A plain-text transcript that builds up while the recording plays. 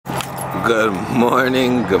Good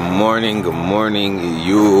morning, YouTube.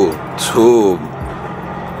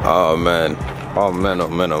 Oh man, oh man, oh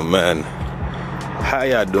man, oh man. How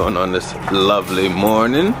y'all doing on this lovely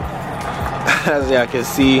morning? As y'all can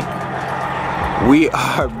see, we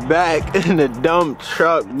are back in the dump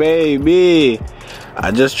truck, baby.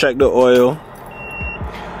 I just checked the oil.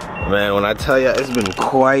 Man, when I tell you, it's been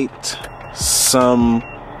quite some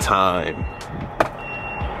time.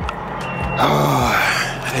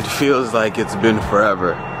 It feels like it's been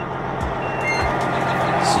forever.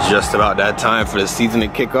 It's just about that time for the season to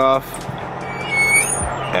kick off.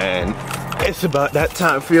 And it's about that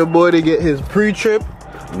time for your boy to get his pre-trip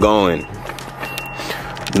going.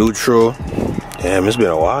 Neutral. Damn, it's been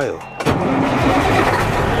a while.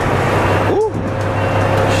 Woo.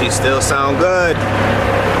 She still sound good.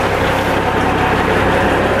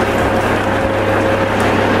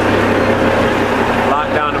 Lock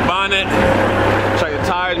down the bonnet. Check the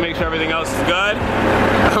tires, make sure everything else is good.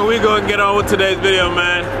 We gonna get on with today's video,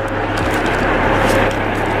 man.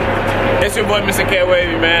 It's your boy, Mr. K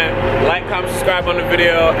Wavy, man. Like, comment, subscribe on the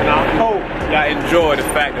video, and I hope y'all enjoy the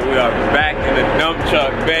fact that we are back in the dump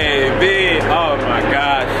truck, baby. Oh my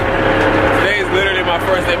gosh. Today is literally my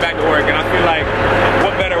first day back to work, and I feel like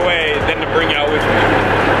what better way than to bring y'all with me.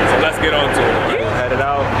 So let's get on to it. Headed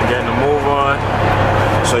out, getting the move on.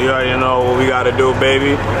 So you already know what we gotta do,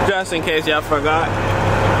 baby. Just in case y'all forgot,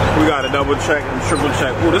 we gotta double check and triple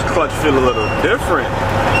check. Ooh, this clutch feel a little different.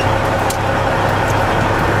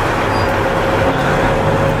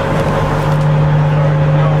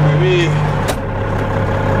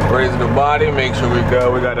 Raise the body, make sure we're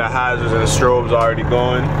good. We got the hazards and the strobes already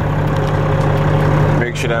going.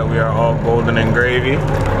 Make sure that we are all golden and gravy.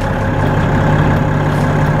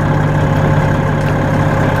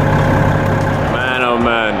 Man, oh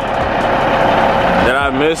man. Did I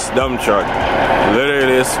miss dump truck?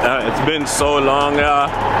 Literally, it's been so long, y'all.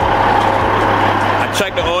 I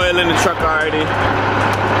checked the oil in the truck already.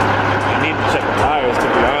 I need to check the tires, to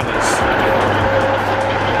be honest.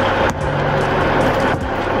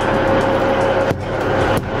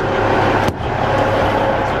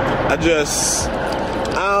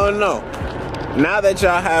 I don't know. Now that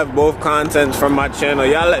y'all have both contents from my channel,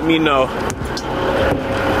 y'all let me know.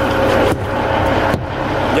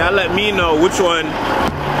 Y'all let me know which one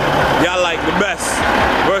y'all like the best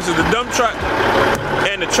versus the dump truck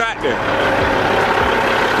and the tractor.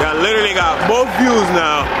 Y'all literally got both views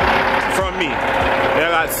now from me. Y'all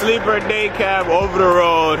got sleeper, day cab, over the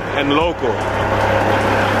road, and local.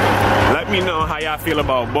 Let me know how y'all feel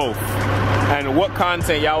about both and what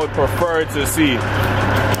content y'all would prefer to see.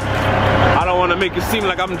 I don't want to make it seem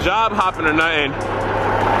like I'm job hopping or nothing,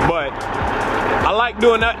 but I like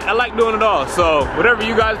doing that. I like doing it all. So whatever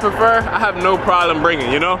you guys prefer, I have no problem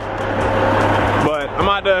bringing, you know. But I'm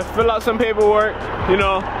about to fill out some paperwork, you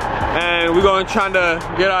know, and we're going to try to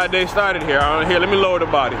get our day started here. Here, let me lower the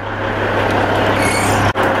body.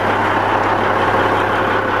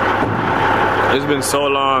 It's been so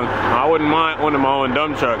long. I wouldn't mind owning my own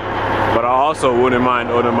dump truck, but I also wouldn't mind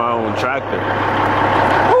owning my own tractor.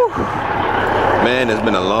 Whew. Man, it's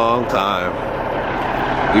been a long time.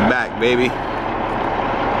 We back, baby.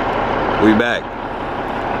 We back.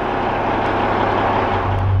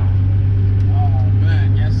 Oh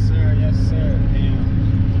man, yes sir, yes sir. Damn,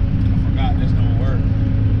 I forgot this don't work.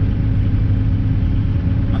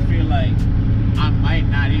 I feel like I might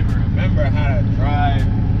not even remember how to drive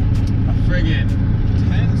a friggin'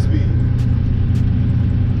 10-speed.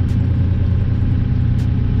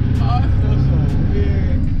 Oh, it feels so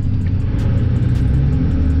weird.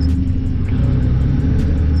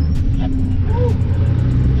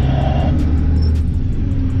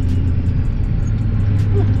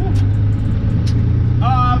 Oh, I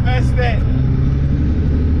missed it.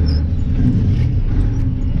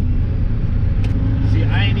 See,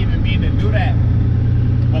 I ain't even mean to do that.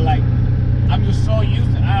 But like, I'm just so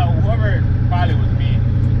used to whoever probably was me.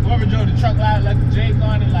 Whoever drove the truck out, left the Jake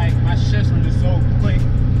on it, like my shifts were just so quick.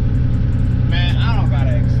 Man, I don't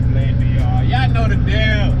gotta explain to y'all. Y'all know the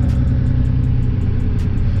deal.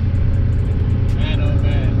 Man, oh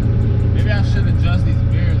man. Maybe I should adjust these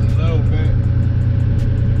mirrors a little bit.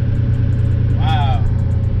 Wow.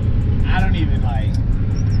 I don't even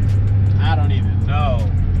know.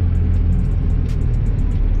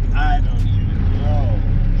 I don't even know.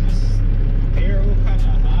 Just arrow kind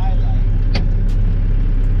of high, like.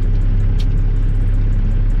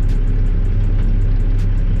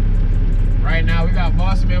 Right now we got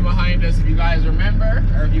Boss Man behind us. If you guys remember,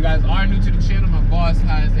 or if you guys are new to the channel, my boss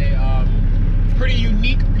has a pretty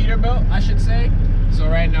unique Peterbilt, I should say. So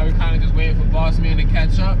right now we're kind of just waiting for Boss Man to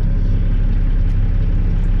catch up.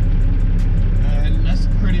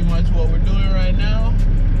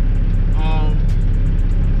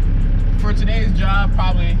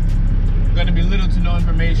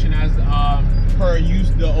 situation as per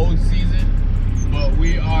use the old season, but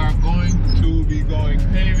we are going to be going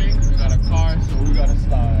paving. We got a car, so we gotta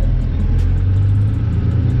slide.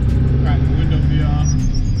 Crack the window for y'all.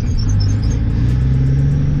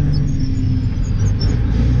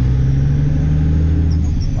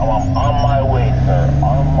 I'm on my way, sir.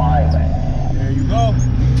 On my way. There you go.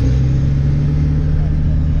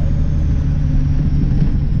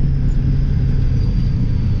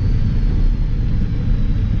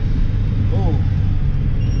 Oh,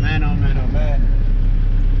 man, oh man, oh man.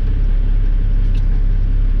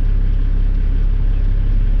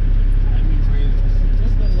 Let me raise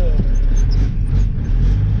just a little.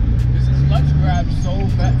 This is lunch grab so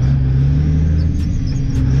fast.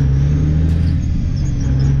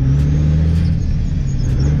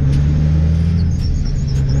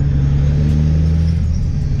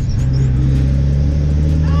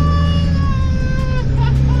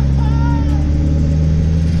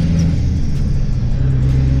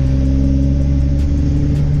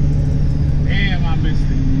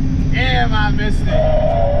 I missed it.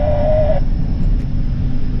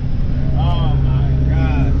 Oh my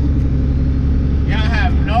gosh. Y'all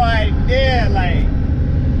have no idea, like,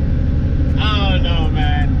 I don't know,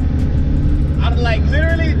 man. I'm like,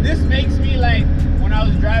 literally, this makes me like, when I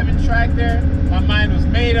was driving tractor, my mind was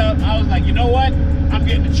made up. I was like, you know what? I'm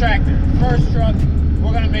getting the tractor. First truck,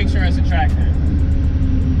 we're gonna make sure it's a tractor.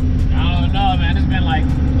 I don't know, man. It's been like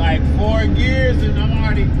 4 gears and I'm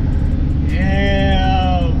already, damn.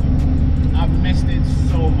 I've missed it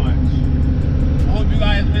so much. I hope you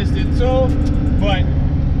guys missed it too. But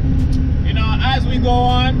you know, as we go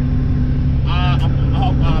on,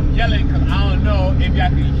 I'm yelling because I don't know if y'all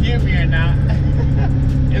can hear me or not.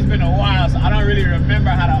 It's been a while, so I don't really remember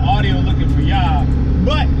how the audio looking for y'all.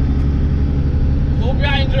 But hope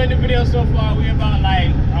y'all enjoyed the video so far. We're about like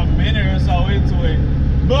a minute or so into it.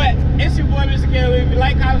 But it's your boy, Mr. K. If you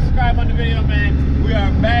like, comment, subscribe on the video, man. We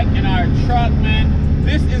are back in our truck, man.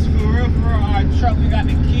 This is for real for our truck. We got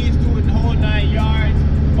the keys to it, the whole 9 yards.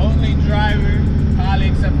 Only driver, probably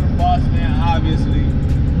except for the boss man, obviously.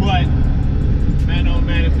 But man, oh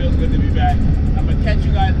man, it feels good to be back. I'm gonna catch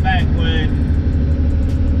you guys back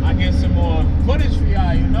when I get some more footage for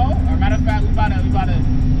y'all, you know? Or matter of fact, we about to.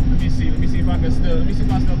 Let me see if I can still. Let me see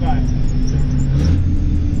if I still got it.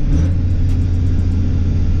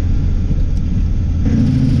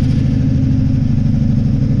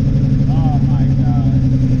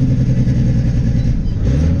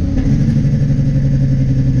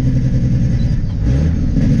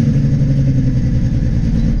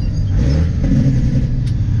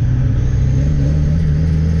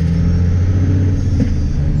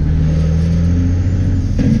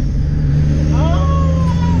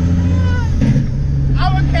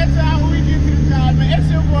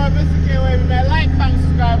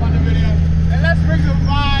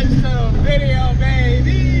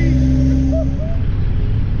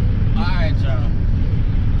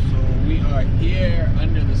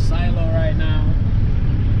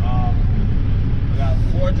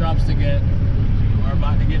 Drops to get. We're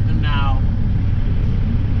about to get them now.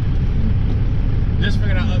 Just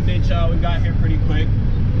figured I'd update y'all. We got here pretty quick.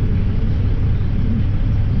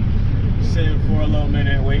 Sitting for a little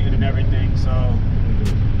minute, waiting and everything. So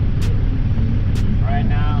right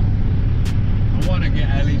now, I want to get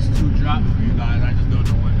at least 2 drops for you guys. I just don't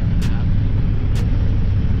know when they're gonna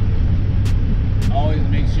happen. Always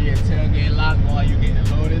make sure your tailgate locked while you're getting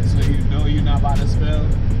loaded, so you know you're not about to spill.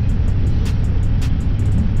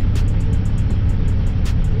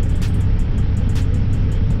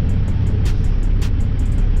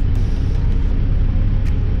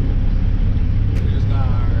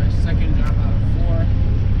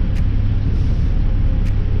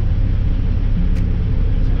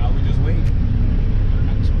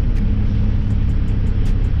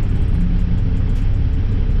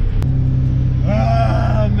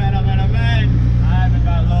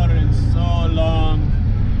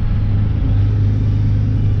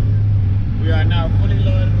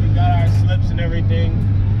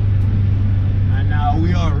 And now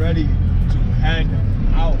we are ready to head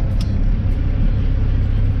out.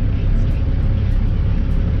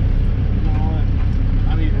 You know what?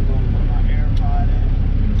 I'm even going to put my AirPod in.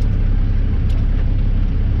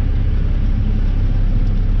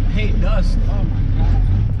 I hate dust. Oh my god.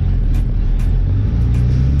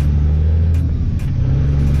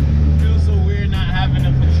 It feels so weird not having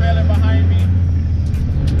a trailer behind me.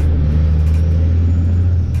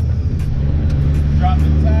 Drop the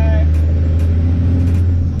tag.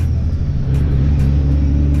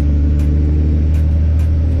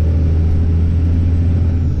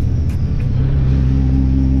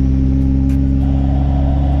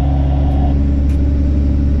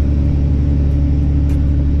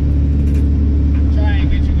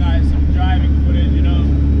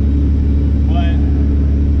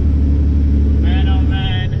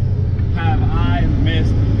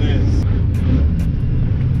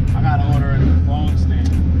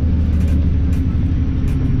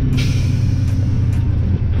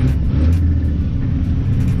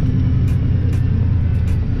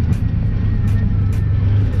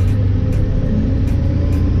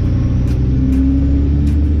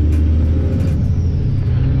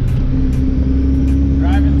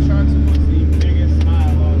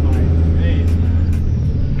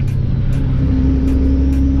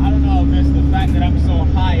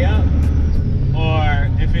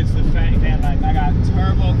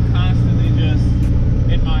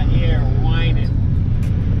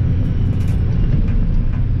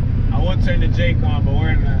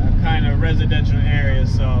 residential area,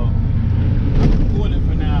 so I'm cooling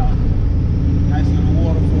for now. Nice little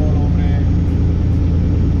waterfall over there.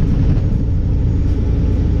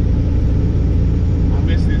 I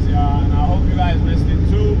miss this, y'all, and I hope you guys missed it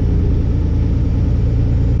too.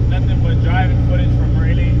 Nothing but driving footage from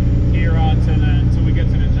really here on until we get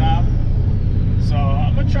to the job. So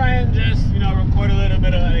I'm gonna try and just, you know, record a little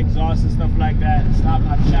bit of exhaust and stuff like that, and stop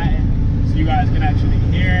my chatting so you guys can actually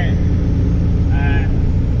hear it.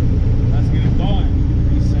 And let's get it going.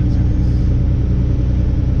 These sensors.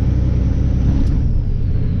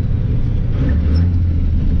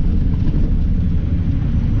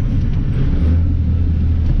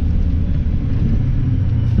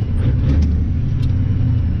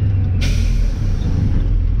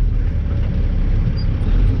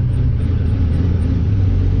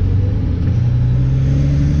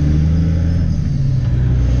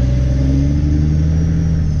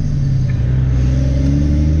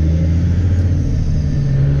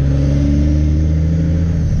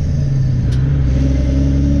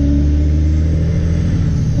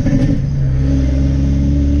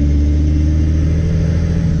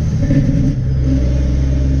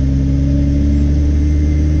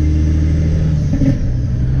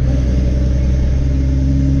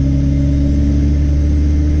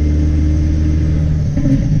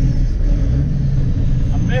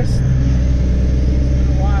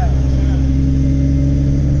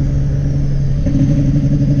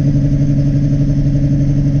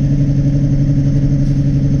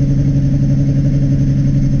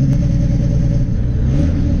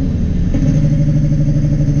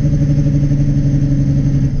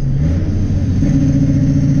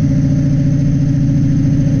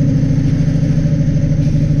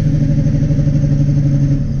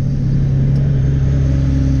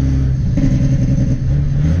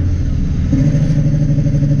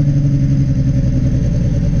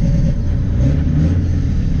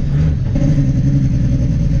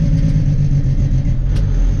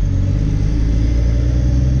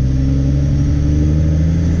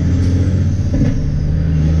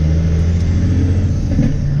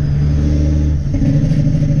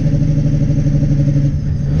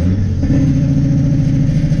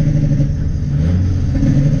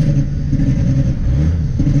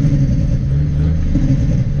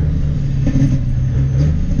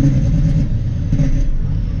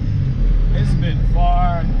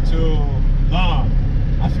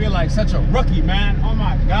 Such a rookie, man. Oh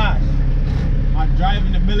my gosh, my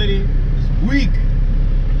driving ability is weak.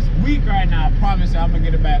 It's weak right now. I promise you, I'm gonna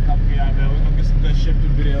get it back up for y'all, man. We're gonna get some good shifting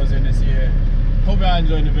videos in this year. Hope y'all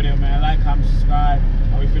enjoyed the video, man. Like, comment, subscribe.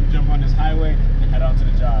 We finna jump on this highway and head out to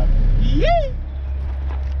the job. Yay!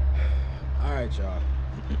 All right, y'all.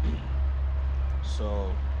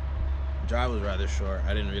 So, drive was rather short.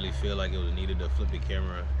 I didn't really feel like it was needed to flip the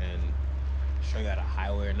camera and show you at a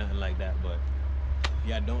highway or nothing like that, but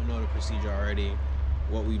y'all don't know the procedure already.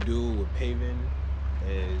 What we do with paving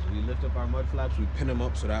is we lift up our mud flaps, we pin them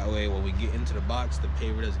up so that way when we get into the box, the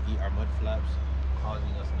paver doesn't eat our mud flaps, causing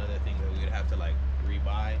us another thing that we would have to like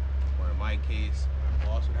rebuy, or in my case, our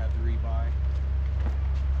boss would have to rebuy.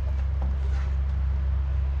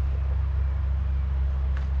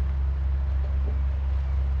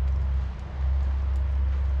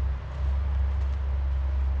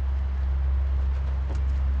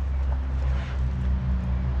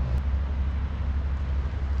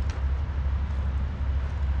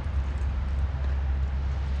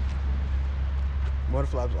 Mud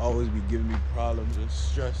flaps always be giving me problems and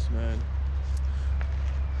stress, man.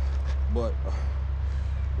 But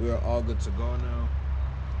we are all good to go now.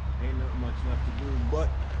 Ain't not much left to do but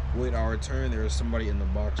wait our turn. There is somebody in the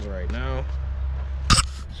box right now.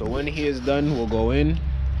 So when he is done, we'll go in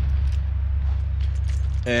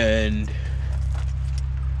and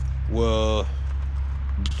we'll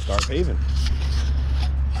start paving.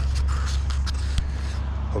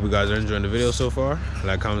 Hope you guys are enjoying the video so far.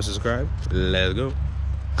 Like, comment, subscribe. Let's go.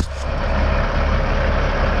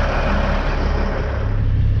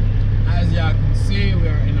 As y'all can see, we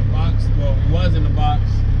are in the box. Well, we was in the box.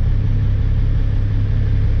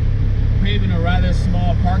 Paving a rather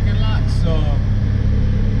small parking lot, so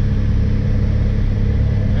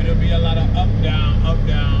it'll be a lot of up, down, up,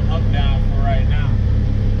 down, up, down for right now.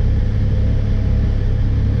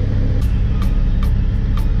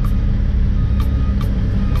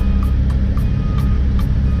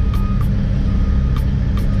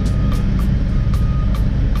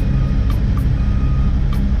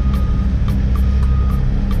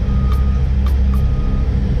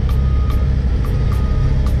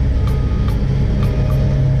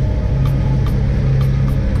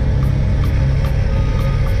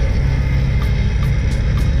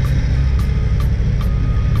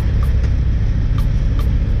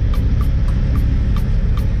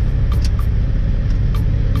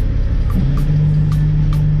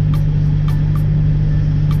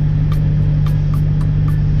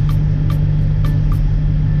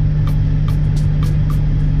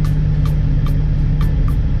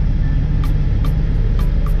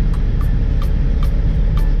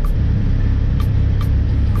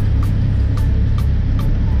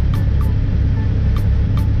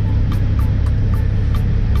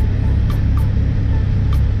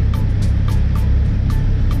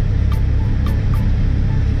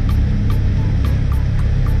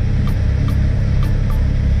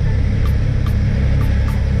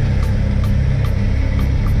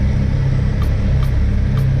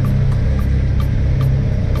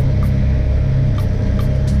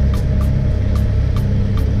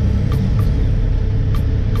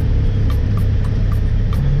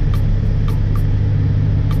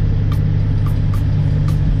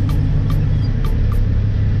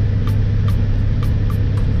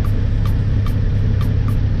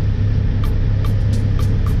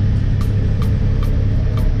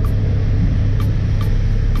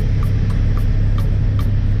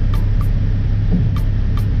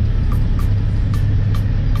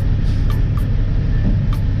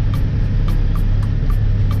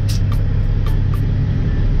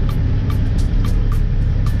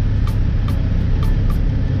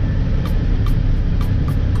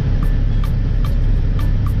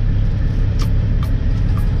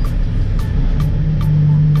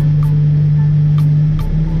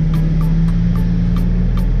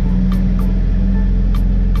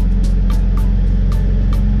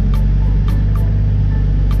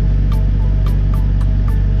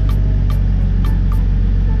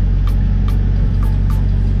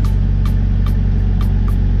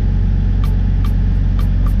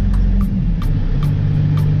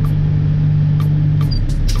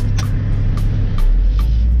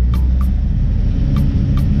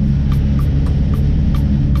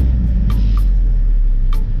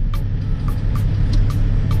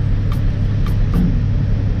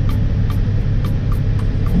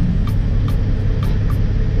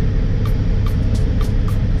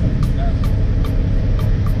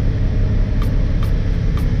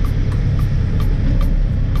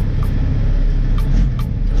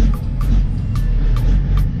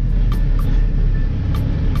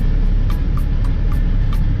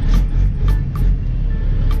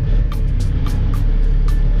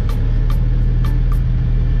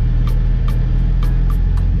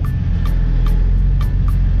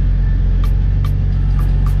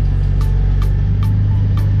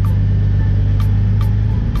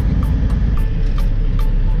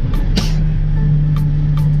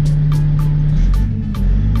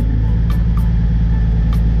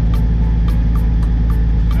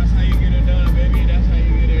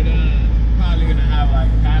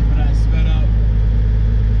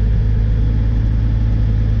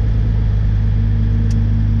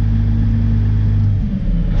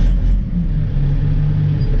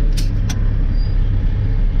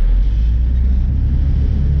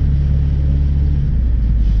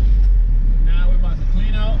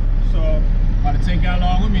 y'all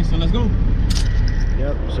along with me, so let's go.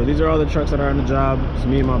 Yep, so these are all the trucks that are on the job. It's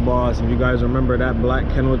me and my boss. If you guys remember that black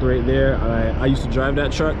Kenworth right there, I used to drive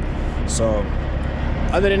that truck. So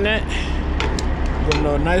other than that, give it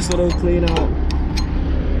a nice little clean out.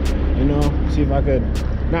 You know, see if I could,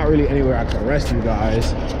 not really anywhere I could rest you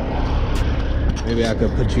guys. Maybe I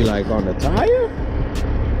could put you like on the tire.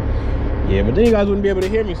 Yeah, but then you guys wouldn't be able to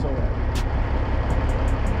hear me so well.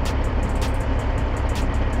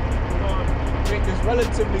 We're gonna make this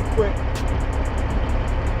relatively quick.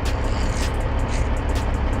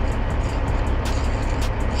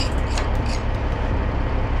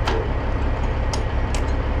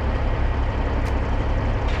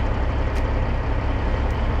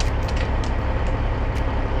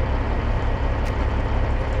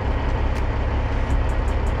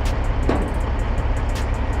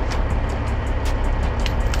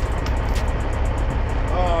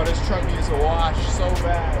 This truck needs a wash so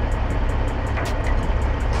bad.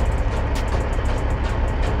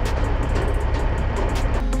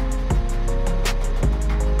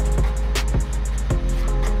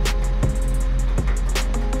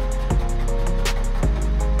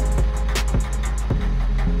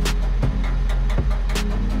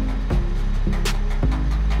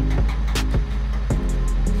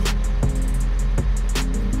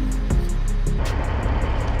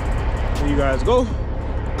 There you guys go.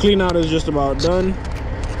 Clean out is just about done.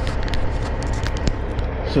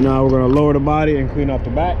 So now we're gonna lower the body and clean up the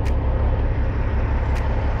back.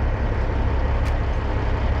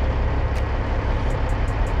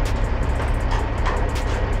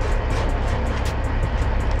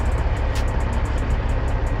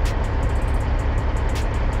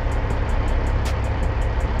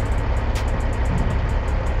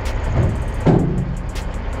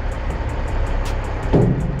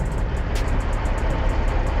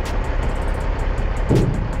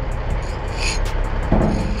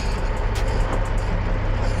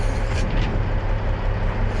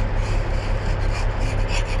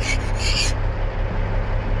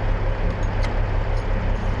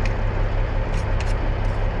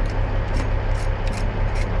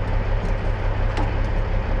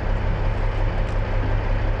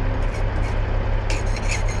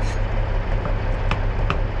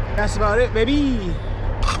 That's about it, baby.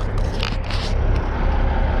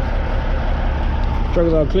 Truck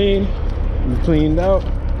is all clean. It's cleaned out.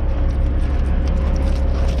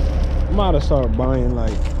 I'm about to start buying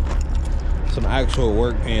like some actual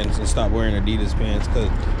work pants and stop wearing Adidas pants,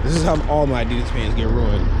 because this is how all my Adidas pants get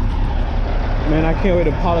ruined. Man, I can't wait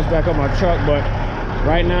to polish back up my truck, but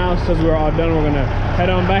right now, since we're all done, we're gonna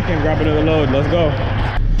head on back and grab another load. Let's go.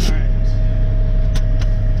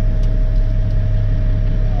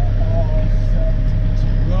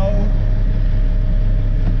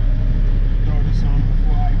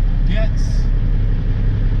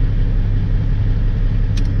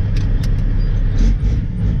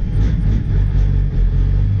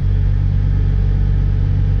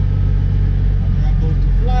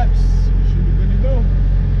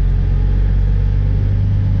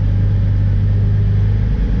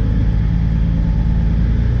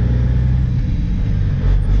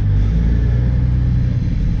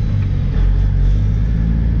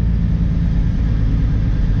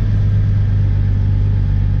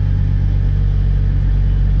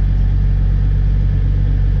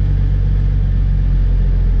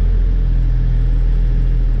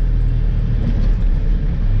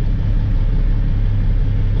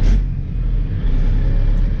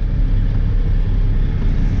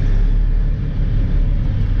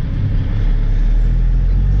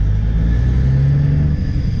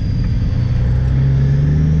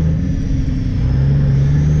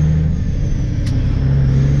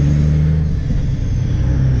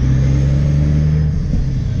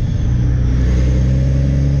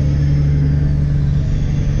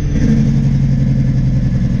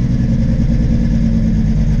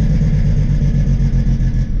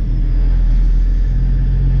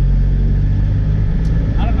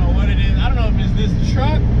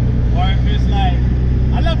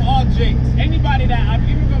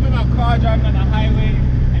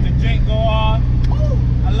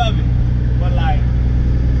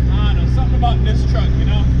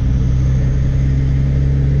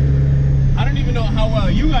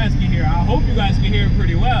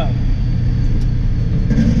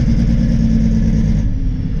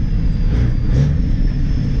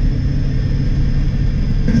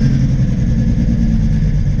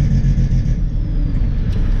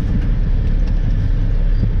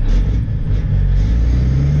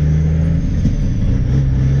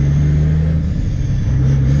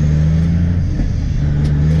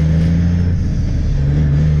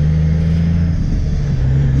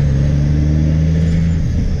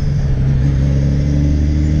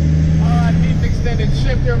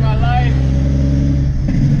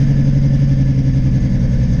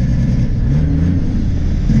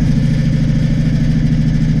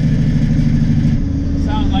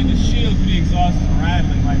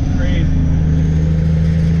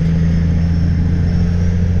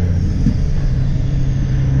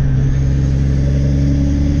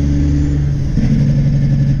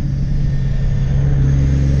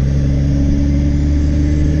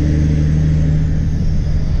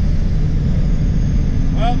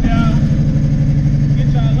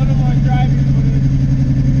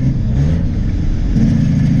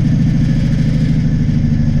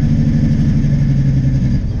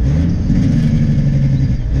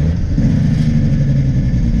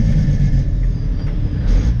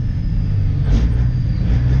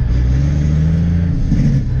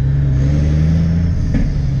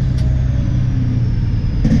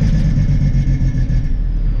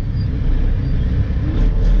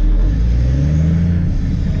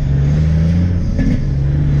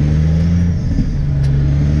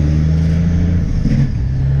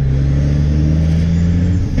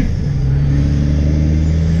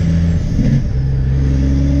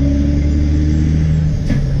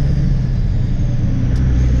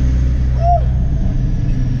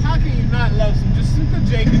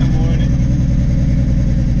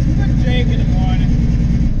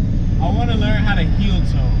 learn how to heel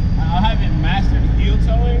toe. I haven't mastered heel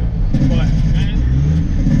towing, but man,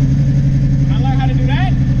 when I learn how to do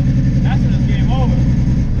that, that's when it's game over.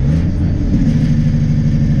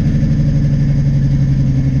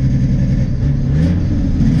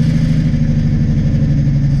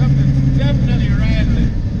 Something's definitely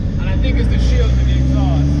rattling, and I think it's the shields and the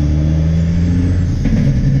exhaust.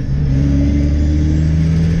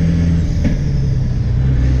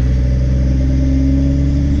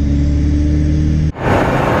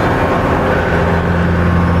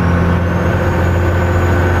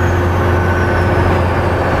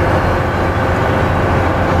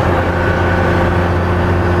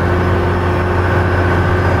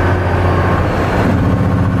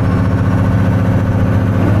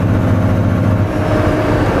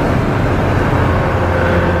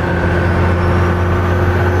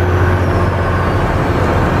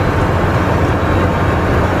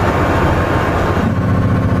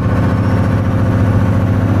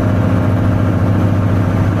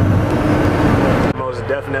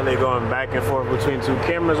 Definitely going back and forth between two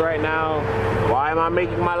cameras right now. Why am I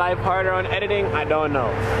making my life harder on editing? I don't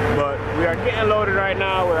know. But we are getting loaded right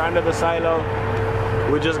now. We're under the silo.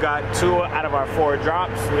 We just got 2 out of our 4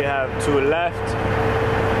 drops. We have 2 left.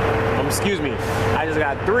 Excuse me. I just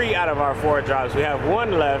got 3 out of our 4 drops. We have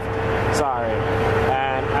 1 left. Sorry.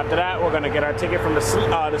 And after that, we're gonna get our ticket from the slip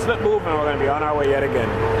booth, and we're gonna be on our way yet again.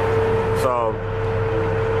 So.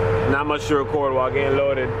 Not much to record while getting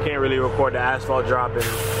loaded. Can't really record the asphalt dropping.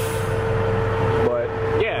 But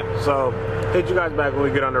yeah, so hit you guys back when we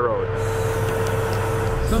get on the road.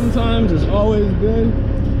 Sometimes it's always good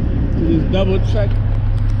to just double check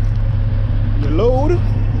your load.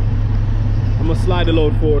 I'm gonna slide the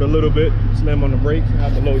load forward a little bit, slam on the brakes, and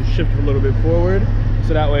have the load shift a little bit forward,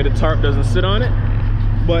 so that way the tarp doesn't sit on it.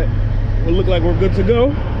 But we'll look like we're good to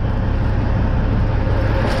go.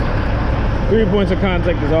 3 points of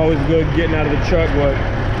contact is always good getting out of the truck, but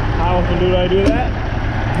how often do I do that?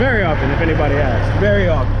 Very often, if anybody asks. Very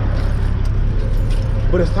often.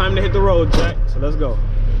 But it's time to hit the road, Jack, so let's go.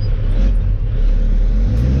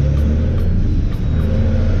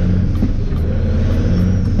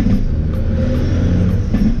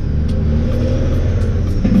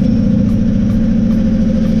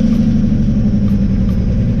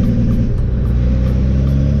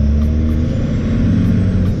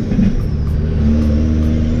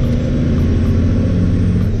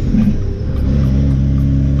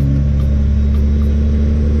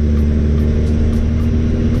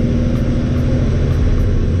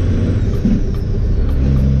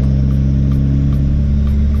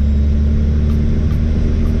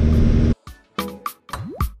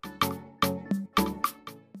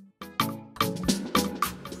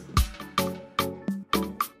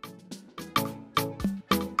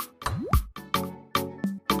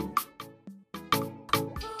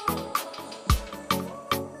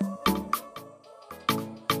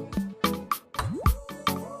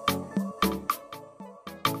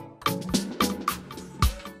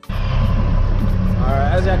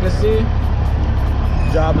 As y'all can see,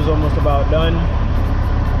 job is almost about done.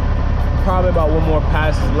 Probably about 1 more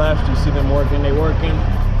pass is left. You see them working, they working.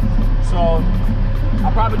 So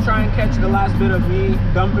I'll probably try and catch the last bit of me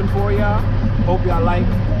dumping for y'all. Hope y'all like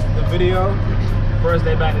the video. First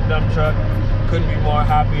day back to dump truck. Couldn't be more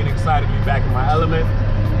happy and excited to be back in my element.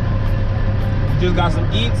 We just got some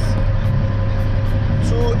eats.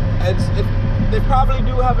 They probably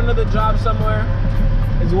do have another job somewhere,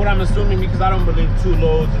 is what I'm assuming, because I don't believe 2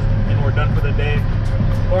 loads and we're done for the day.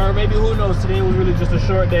 Or maybe, who knows, today was really just a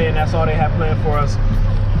short day and that's all they have planned for us.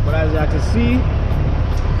 But as y'all can see,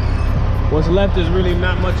 what's left is really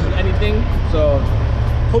not much of anything. So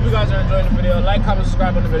hope you guys are enjoying the video. Like, comment,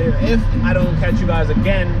 subscribe on the video. If I don't catch you guys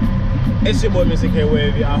again, it's your boy Mr. K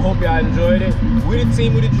Wavy. I hope y'all enjoyed it. We the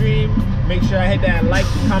team with a dream. Make sure I hit that like,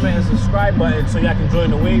 comment, and subscribe button so y'all can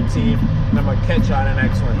join the Wave team. And I'm gonna catch y'all in the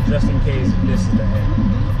next one, just in case this is the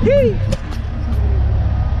end. Yee!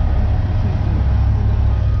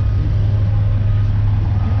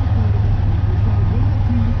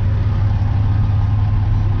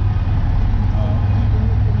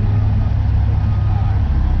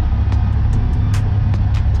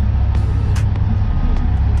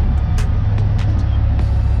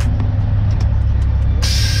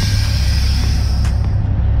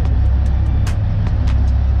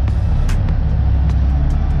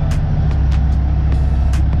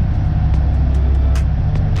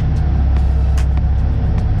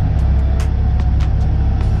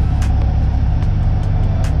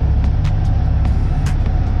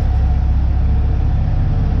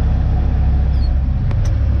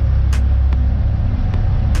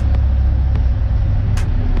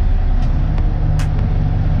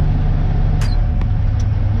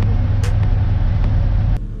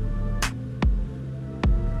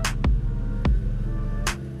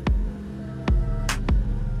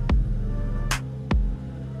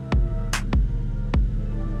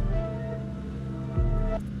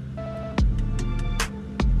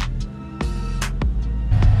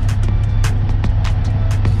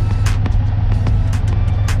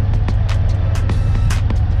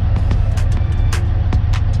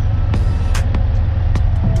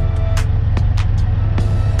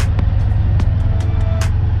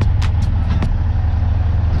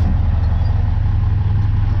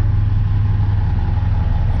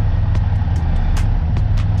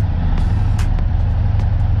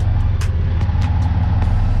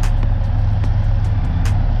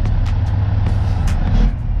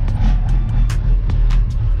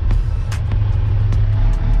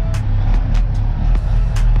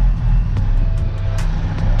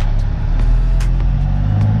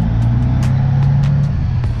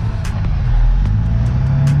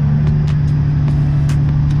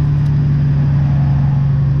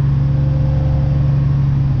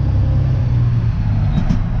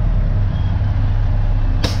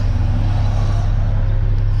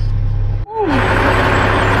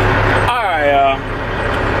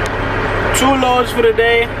 2 loads for the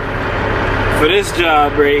day for this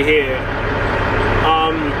job right here.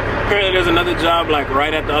 Apparently there's another job like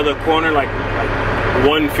right at the other corner, like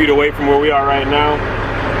 1 feet away from where we are right now.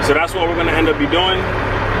 So that's what we're gonna end up be doing.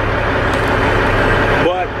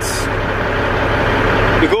 But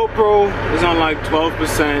the GoPro is on like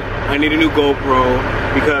 12%. I need a new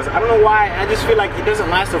GoPro because I don't know why, I just feel like it doesn't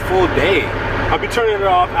last a full day. I'll be turning it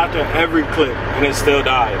off after every clip and it still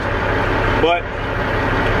dies. But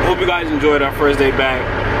hope you guys enjoyed our first day back.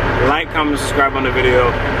 Like, comment, subscribe on the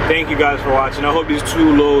video. Thank you guys for watching. I hope these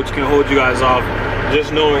 2 loads can hold you guys off,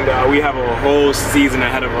 just knowing that we have a whole season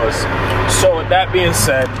ahead of us. So with that being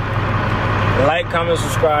said, like, comment,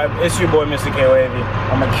 subscribe. It's your boy, Mr. K Wavy.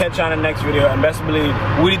 I'm gonna catch you on the next video, and best believe,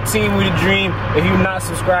 we the team, we the dream. If you're not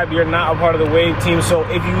subscribed, you're not a part of the Wave team. So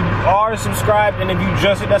if you are subscribed, and if you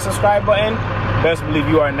just hit that subscribe button, best believe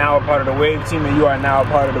you are now a part of the Wave team, and you are now a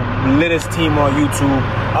part of the littest team on YouTube,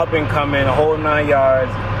 up and coming, a whole 9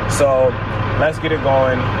 yards. So let's get it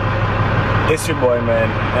going. It's your boy,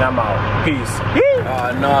 man, and I'm out. Peace.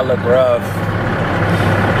 Oh, no, I look rough.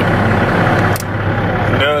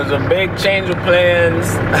 There was a big change of plans.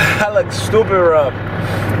 I look stupid rough,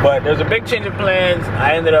 but there's a big change of plans.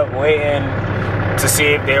 I ended up waiting to see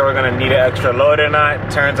if they were gonna need an extra load or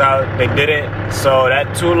not. Turns out they didn't. So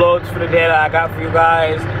that 2 loads for the day that I got for you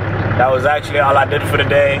guys, that was actually all I did for the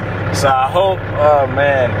day. So I hope, oh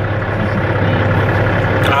man,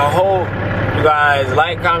 I hope you guys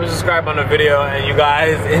like, comment, subscribe on the video, and you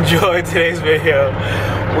guys enjoyed today's video.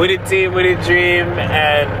 We the team, we the dream,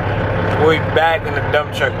 and we're back in the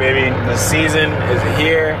dump truck, baby. The season is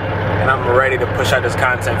here, and I'm ready to push out this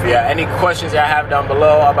content for you. Any questions y'all have down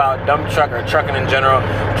below about dump truck or trucking in general,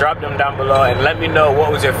 drop them down below and let me know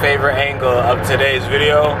what was your favorite angle of today's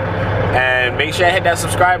video. And make sure you hit that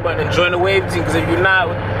subscribe button and join the Wave team, because if you're not,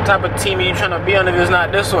 what type of team are you trying to be on if it's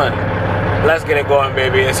not this one? Let's get it going,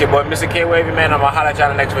 baby. It's your boy, Mr. K Wavy, man. I'm gonna holler at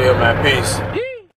y'all in the next video, man. Peace.